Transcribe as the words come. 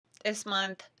This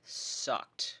month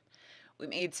sucked. We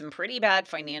made some pretty bad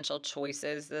financial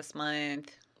choices this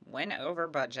month, went over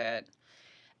budget,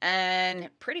 and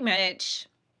pretty much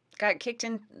got kicked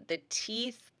in the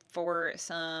teeth for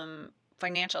some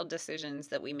financial decisions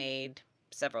that we made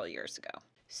several years ago.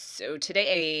 So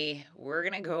today we're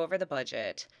going to go over the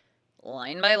budget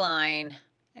line by line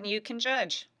and you can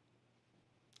judge.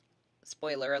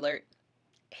 Spoiler alert,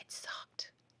 it sucked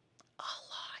a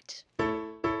lot.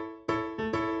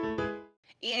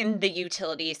 In the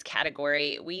utilities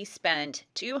category, we spent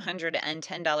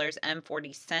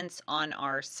 $210.40 on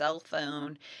our cell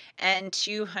phone and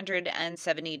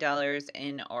 $270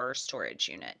 in our storage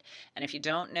unit. And if you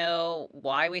don't know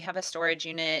why we have a storage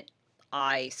unit,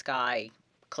 Sky,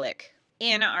 click.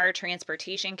 In our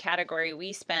transportation category,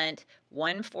 we spent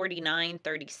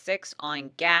 $149.36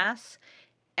 on gas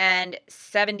and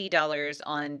 $70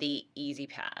 on the Easy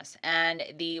Pass. And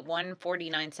the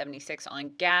 $149.76 on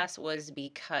gas was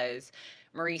because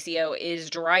Mauricio is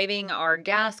driving our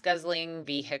gas guzzling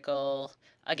vehicle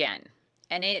again.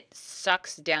 And it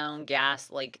sucks down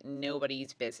gas like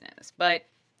nobody's business. But,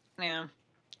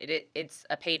 it's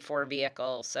a paid for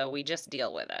vehicle, so we just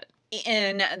deal with it.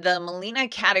 In the Melina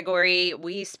category,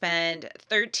 we spent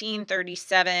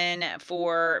 $13.37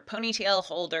 for ponytail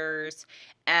holders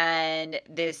and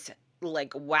this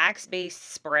like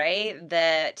wax-based spray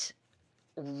that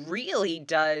really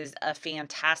does a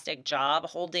fantastic job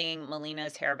holding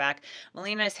Melina's hair back.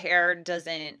 Melina's hair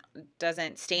doesn't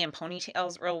stay in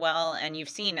ponytails real well, and you've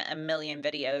seen a million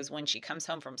videos when she comes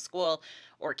home from school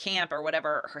or camp or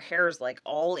whatever, her hair is like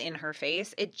all in her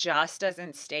face. It just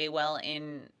doesn't stay well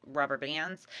in rubber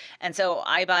bands. And so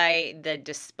I buy the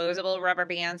disposable rubber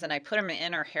bands and I put them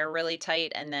in her hair really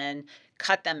tight and then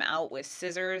cut them out with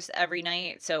scissors every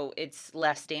night so it's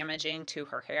less damaging to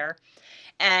her hair.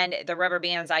 And the rubber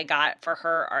bands I got for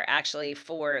her are actually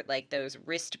for like those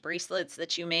wrist bracelets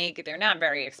that you make. They're not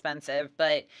very expensive,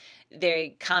 but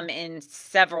they come in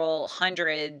several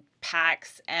hundred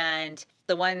packs. And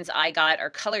the ones I got are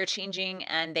color changing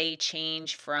and they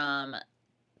change from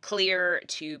clear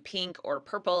to pink or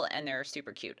purple and they're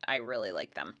super cute. I really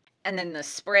like them. And then the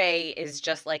spray is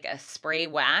just like a spray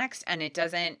wax and it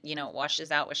doesn't, it washes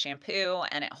out with shampoo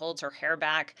and it holds her hair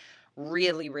back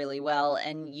really, really well.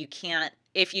 And you can't,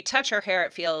 if you touch her hair,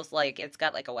 it feels like it's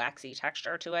got like a waxy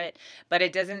texture to it, but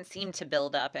it doesn't seem to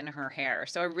build up in her hair.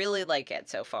 So I really like it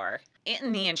so far.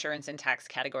 In the insurance and tax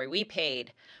category, we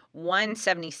paid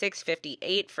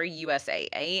 $176.58 for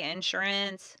USAA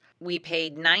insurance. We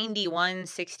paid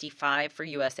 $91.65 for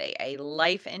USAA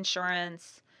life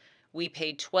insurance. We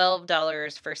paid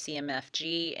 $12 for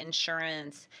CMFG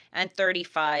insurance and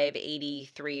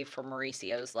 $35.83 for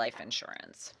Mauricio's life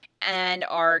insurance. And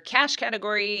our cash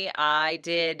category, I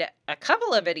did a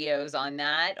couple of videos on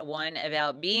that. One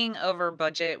about being over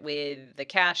budget with the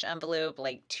cash envelope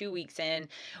like 2 weeks in.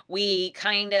 We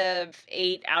kind of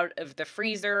ate out of the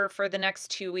freezer for the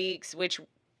next 2 weeks, which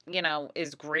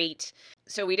is great.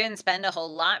 So we didn't spend a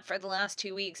whole lot for the last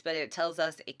 2 weeks, but it tells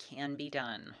us it can be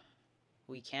done.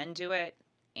 We can do it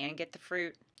and get the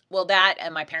fruit. Well, that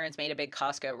and my parents made a big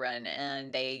Costco run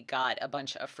and they got a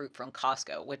bunch of fruit from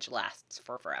Costco, which lasts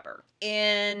for forever.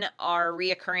 In our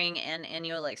reoccurring and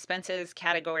annual expenses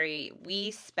category,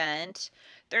 we spent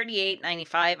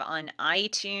 $38.95 on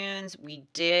iTunes. We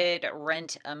did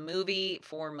rent a movie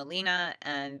for Melina,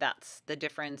 and that's the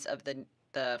difference of the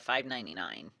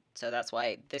 $5.99. So that's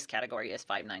why this category is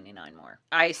 $5.99 more.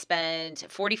 I spent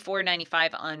 $44.95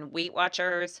 on Weight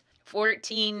Watchers,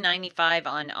 $14.95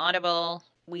 on Audible.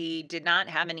 We did not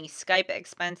have any Skype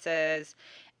expenses,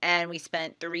 and we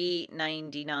spent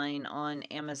 $3.99 on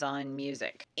Amazon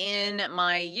Music. In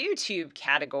my YouTube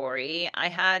category, I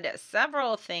had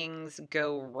several things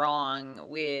go wrong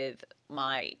with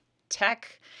my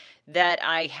tech that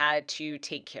I had to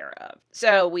take care of.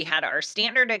 So we had our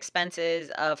standard expenses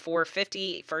of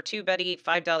 $4.50 for TubeBuddy,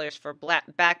 $5 for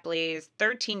Backblaze,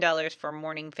 $13 for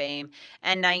Morning Fame,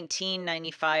 and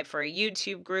 $19.95 for a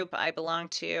YouTube group I belong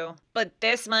to. But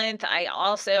this month I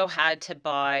also had to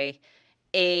buy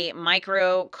a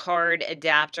micro card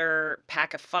adapter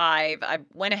pack of 5. I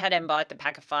went ahead and bought the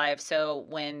pack of 5, so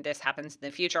when this happens in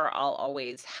the future, I'll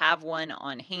always have one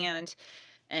on hand.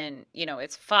 And, you know,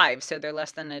 it's 5, so they're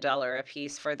less than $1 a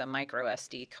piece for the micro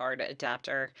SD card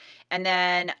adapter. And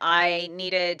then I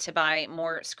needed to buy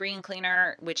more screen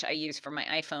cleaner, which I use for my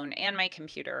iPhone and my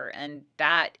computer, and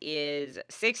that is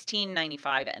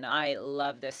 $16.95, and I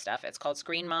love this stuff. It's called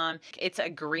Screen Mom. It's a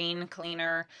green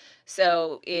cleaner,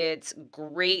 so it's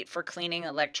great for cleaning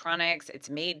electronics. It's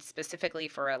made specifically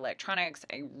for electronics.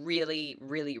 I really,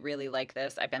 really, really like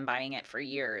this. I've been buying it for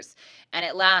years, and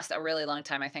it lasts a really long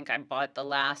time. I think I bought the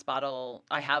last bottle.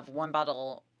 I have one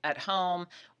bottle at home,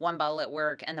 one bottle at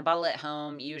work, and the bottle at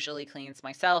home usually cleans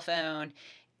my cell phone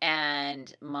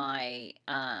and my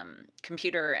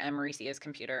computer and Mauricio's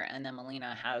computer, and then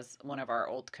Melina has one of our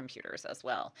old computers as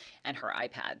well, and her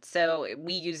iPad. So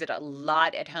we use it a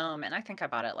lot at home, and I think I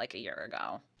bought it like a year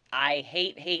ago. I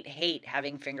hate, hate, hate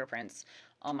having fingerprints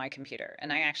on my computer,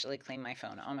 and I actually clean my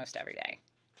phone almost every day.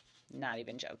 Not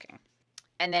even joking.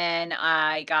 And then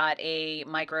I got a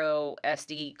micro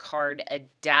SD card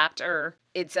adapter.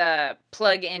 It's a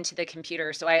plug into the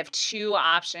computer. So I have 2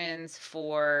 options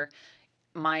for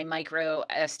my micro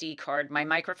SD card. My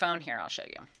microphone, here, I'll show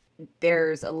you.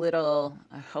 There's a little,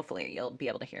 hopefully you'll be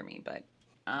able to hear me, but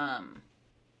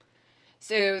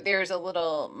so there's a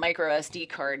little micro SD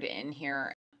card in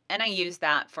here, and I use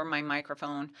that for my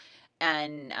microphone,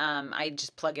 and I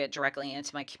just plug it directly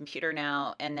into my computer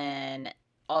now, and then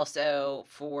also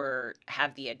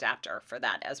have the adapter for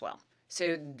that as well.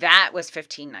 So that was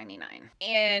 $15.99.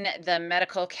 In the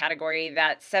medical category,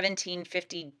 that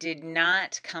 $17.50 did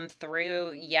not come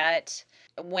through yet.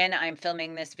 When I'm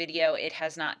filming this video, it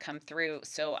has not come through,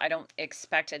 so I don't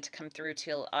expect it to come through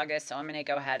till August, so I'm going to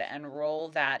go ahead and roll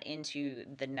that into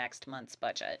the next month's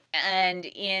budget. And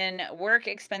in work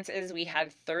expenses, we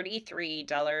had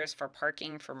 $33 for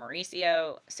parking for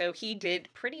Mauricio, so he did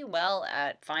pretty well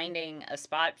at finding a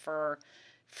spot for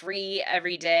free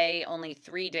every day. Only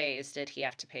 3 days did he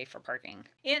have to pay for parking.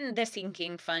 In the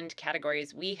sinking fund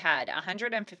categories, we had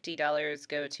 $150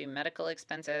 go to medical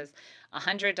expenses,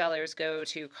 $100 go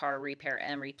to car repair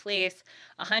and replace,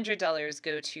 $100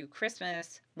 go to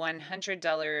Christmas,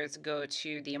 $100 go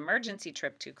to the emergency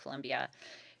trip to Colombia,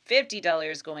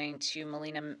 $50 going to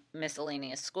Melina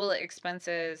miscellaneous school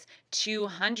expenses,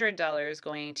 $200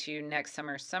 going to next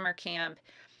summer's summer camp,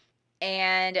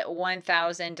 and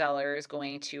 $1,000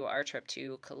 going to our trip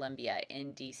to Colombia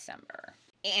in December.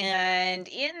 And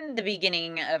in the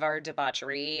beginning of our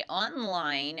debauchery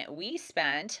online, we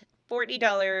spent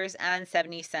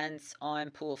 $40.70 on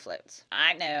pool floats.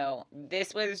 I know,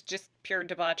 this was just pure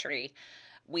debauchery.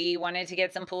 We wanted to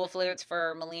get some pool floats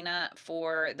for Melina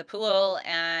for the pool,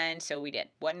 and so we did.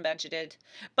 Wasn't budgeted,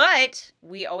 but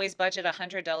we always budget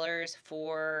 $100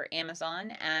 for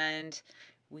Amazon, and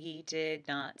we did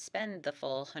not spend the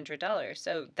full $100.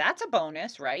 So that's a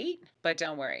bonus, right? But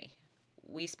don't worry,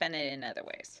 we spent it in other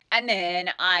ways. And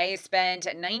then I spent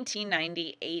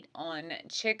 $19.98 on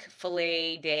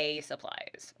Chick-fil-A day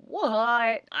supplies.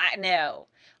 What? I know.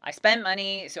 I spent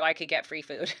money so I could get free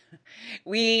food.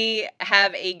 We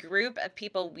have a group of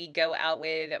people we go out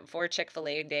with for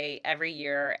Chick-fil-A day every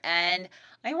year, and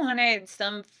I wanted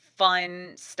some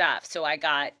fun stuff. So I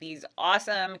got these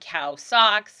awesome cow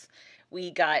socks. We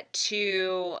got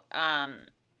two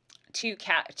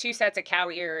sets of cow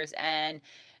ears, and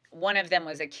one of them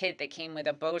was a kit that came with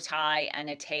a bow tie and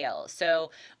a tail.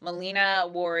 So Melina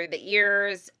wore the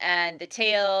ears and the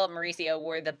tail, Mauricio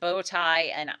wore the bow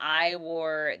tie, and I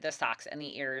wore the socks and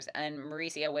the ears. And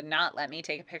Mauricio would not let me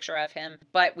take a picture of him,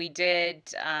 but we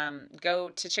did go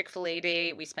to Chick-fil-A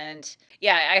day. We spent,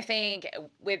 I think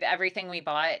with everything we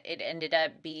bought, it ended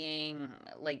up being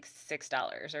like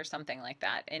 $6 or something like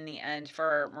that in the end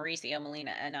for Mauricio,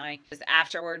 Melina, and I.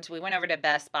 Afterwards, we went over to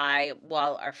Best Buy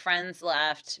while our friends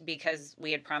left, because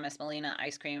we had promised Melina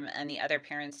ice cream and the other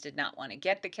parents did not want to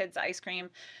get the kids ice cream.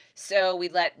 So we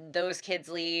let those kids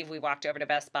leave. We walked over to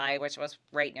Best Buy, which was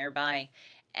right nearby,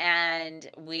 and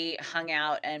we hung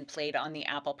out and played on the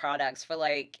Apple products for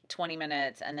like 20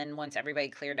 minutes. And then once everybody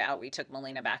cleared out, we took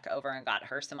Melina back over and got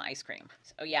her some ice cream.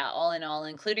 So yeah, all in all,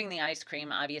 including the ice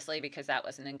cream, obviously, because that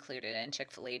wasn't included in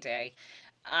Chick-fil-A day.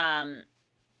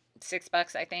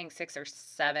 $6, I think, 6 or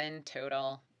 7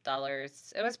 total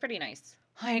dollars. It was pretty nice.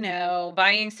 I know,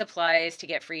 buying supplies to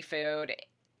get free food.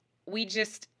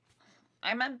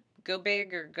 I'm a go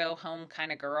big or go home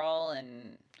kind of girl,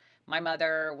 and my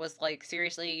mother was like,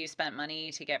 seriously, you spent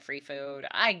money to get free food.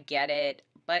 I get it,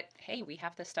 but hey, we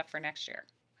have this stuff for next year.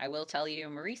 I will tell you,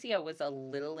 Mauricio was a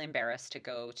little embarrassed to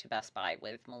go to Best Buy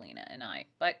with Melina and I,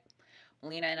 but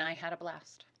Melina and I had a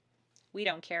blast. We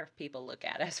don't care if people look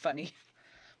at us funny.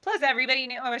 Plus, everybody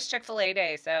knew it was Chick-fil-A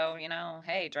day, so,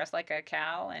 hey, dress like a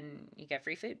cow and you get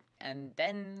free food. And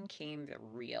then came the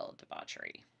real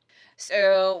debauchery.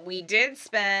 So we did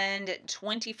spend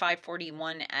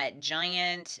 $25.41 at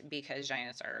Giant, because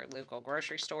Giant's our local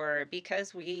grocery store,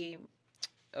 because we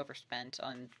overspent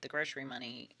on the grocery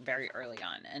money very early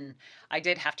on, and I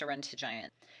did have to run to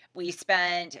Giant. We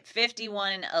spent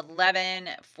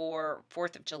 $51.11 for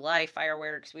 4th of July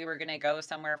fireworks. We were going to go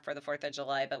somewhere for the 4th of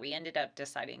July, but we ended up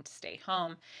deciding to stay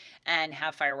home and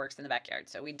have fireworks in the backyard.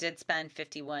 So we did spend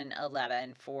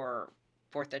 $51.11 for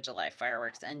 4th of July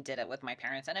fireworks and did it with my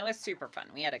parents, and it was super fun.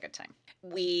 We had a good time.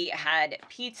 We had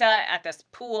pizza at this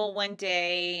pool one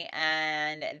day,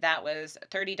 and that was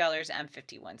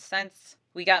 $30.51.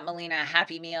 We got Melina a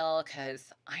Happy Meal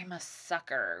because I'm a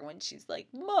sucker when she's like,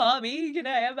 Mommy, can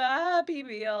I have a Happy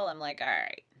Meal? I'm like, all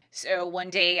right. So one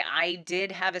day I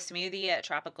did have a smoothie, a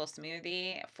tropical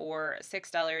smoothie, for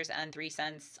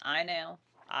 $6.03. I know.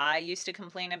 I used to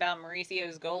complain about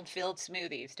Mauricio's gold-filled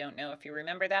smoothies. Don't know if you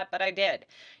remember that, but I did.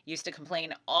 Used to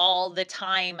complain all the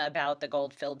time about the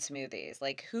gold-filled smoothies.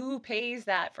 Like, who pays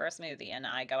that for a smoothie? And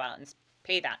I go out and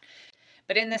pay that.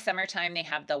 But in the summertime, they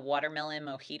have the watermelon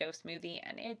mojito smoothie,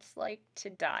 and it's like to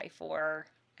die for,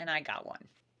 and I got one.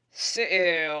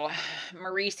 So,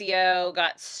 Mauricio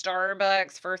got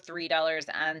Starbucks for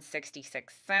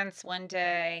 $3.66 one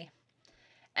day.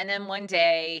 And then one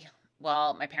day,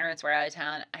 while my parents were out of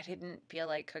town, I didn't feel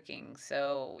like cooking.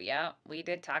 So, yeah, we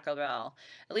did Taco Bell.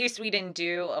 At least we didn't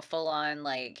do a full-on,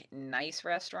 like, nice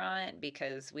restaurant,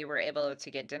 because we were able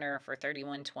to get dinner for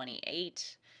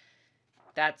 $31.28.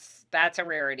 That's a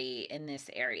rarity in this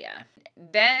area.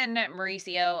 Then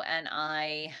Mauricio and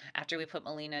I, after we put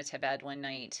Melina to bed one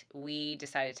night, we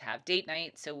decided to have date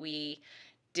night. So we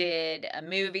did a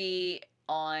movie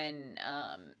on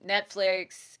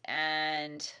Netflix,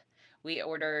 and we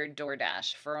ordered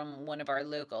DoorDash from one of our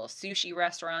local sushi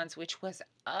restaurants, which was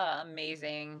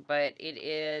amazing, but it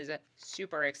is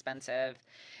super expensive.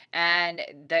 And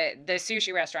the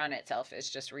sushi restaurant itself is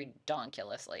just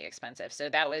redonkulously expensive. So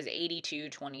that was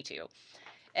 $82.22.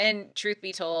 And truth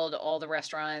be told, all the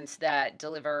restaurants that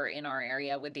deliver in our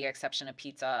area, with the exception of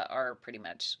pizza, are pretty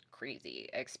much crazy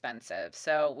expensive.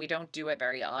 So we don't do it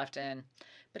very often,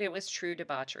 but it was true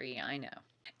debauchery, I know.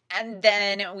 And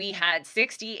then we had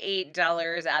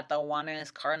 $68 at the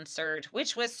Juanes concert,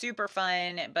 which was super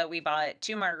fun, but we bought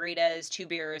 2 margaritas, 2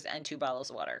 beers, and 2 bottles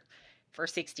of water for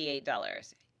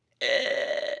 $68.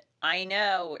 I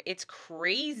know, it's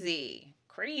crazy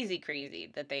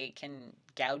that they can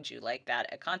gouge you like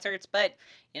that at concerts. But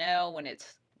when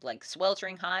it's like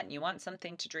sweltering hot and you want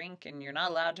something to drink and you're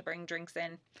not allowed to bring drinks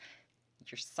in,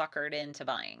 you're suckered into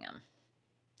buying them.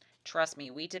 Trust me,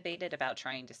 we debated about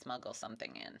trying to smuggle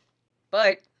something in,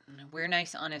 but we're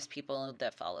nice, honest people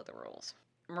that follow the rules.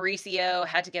 Mauricio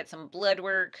had to get some blood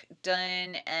work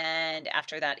done, and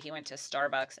after that he went to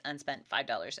Starbucks and spent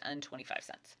 $5.25.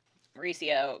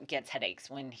 Mauricio gets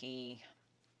headaches when he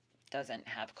doesn't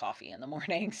have coffee in the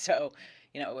morning. So,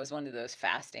 it was one of those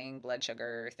fasting blood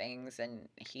sugar things, and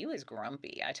he was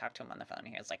grumpy. I talked to him on the phone.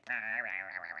 He was like, rah, rah,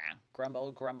 rah, rah,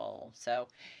 grumble, grumble. So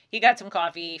he got some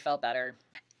coffee, felt better.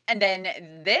 And then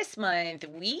this month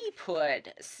we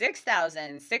put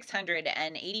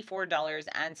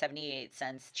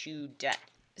 $6,684.78 to debt.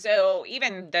 So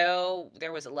even though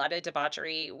there was a lot of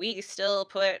debauchery, we still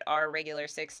put our regular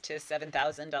 $6,000 to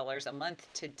 $7,000 a month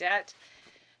to debt.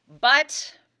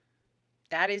 But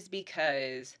that is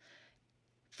because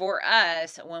for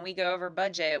us, when we go over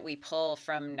budget, we pull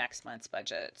from next month's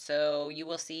budget. So you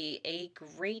will see a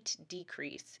great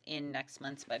decrease in next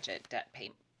month's budget debt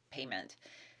payment.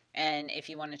 And if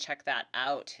you want to check that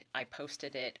out, I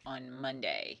posted it on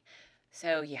Monday.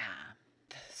 So yeah.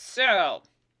 So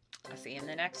I'll see you in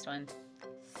the next one.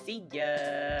 See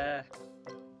ya.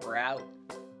 We're out.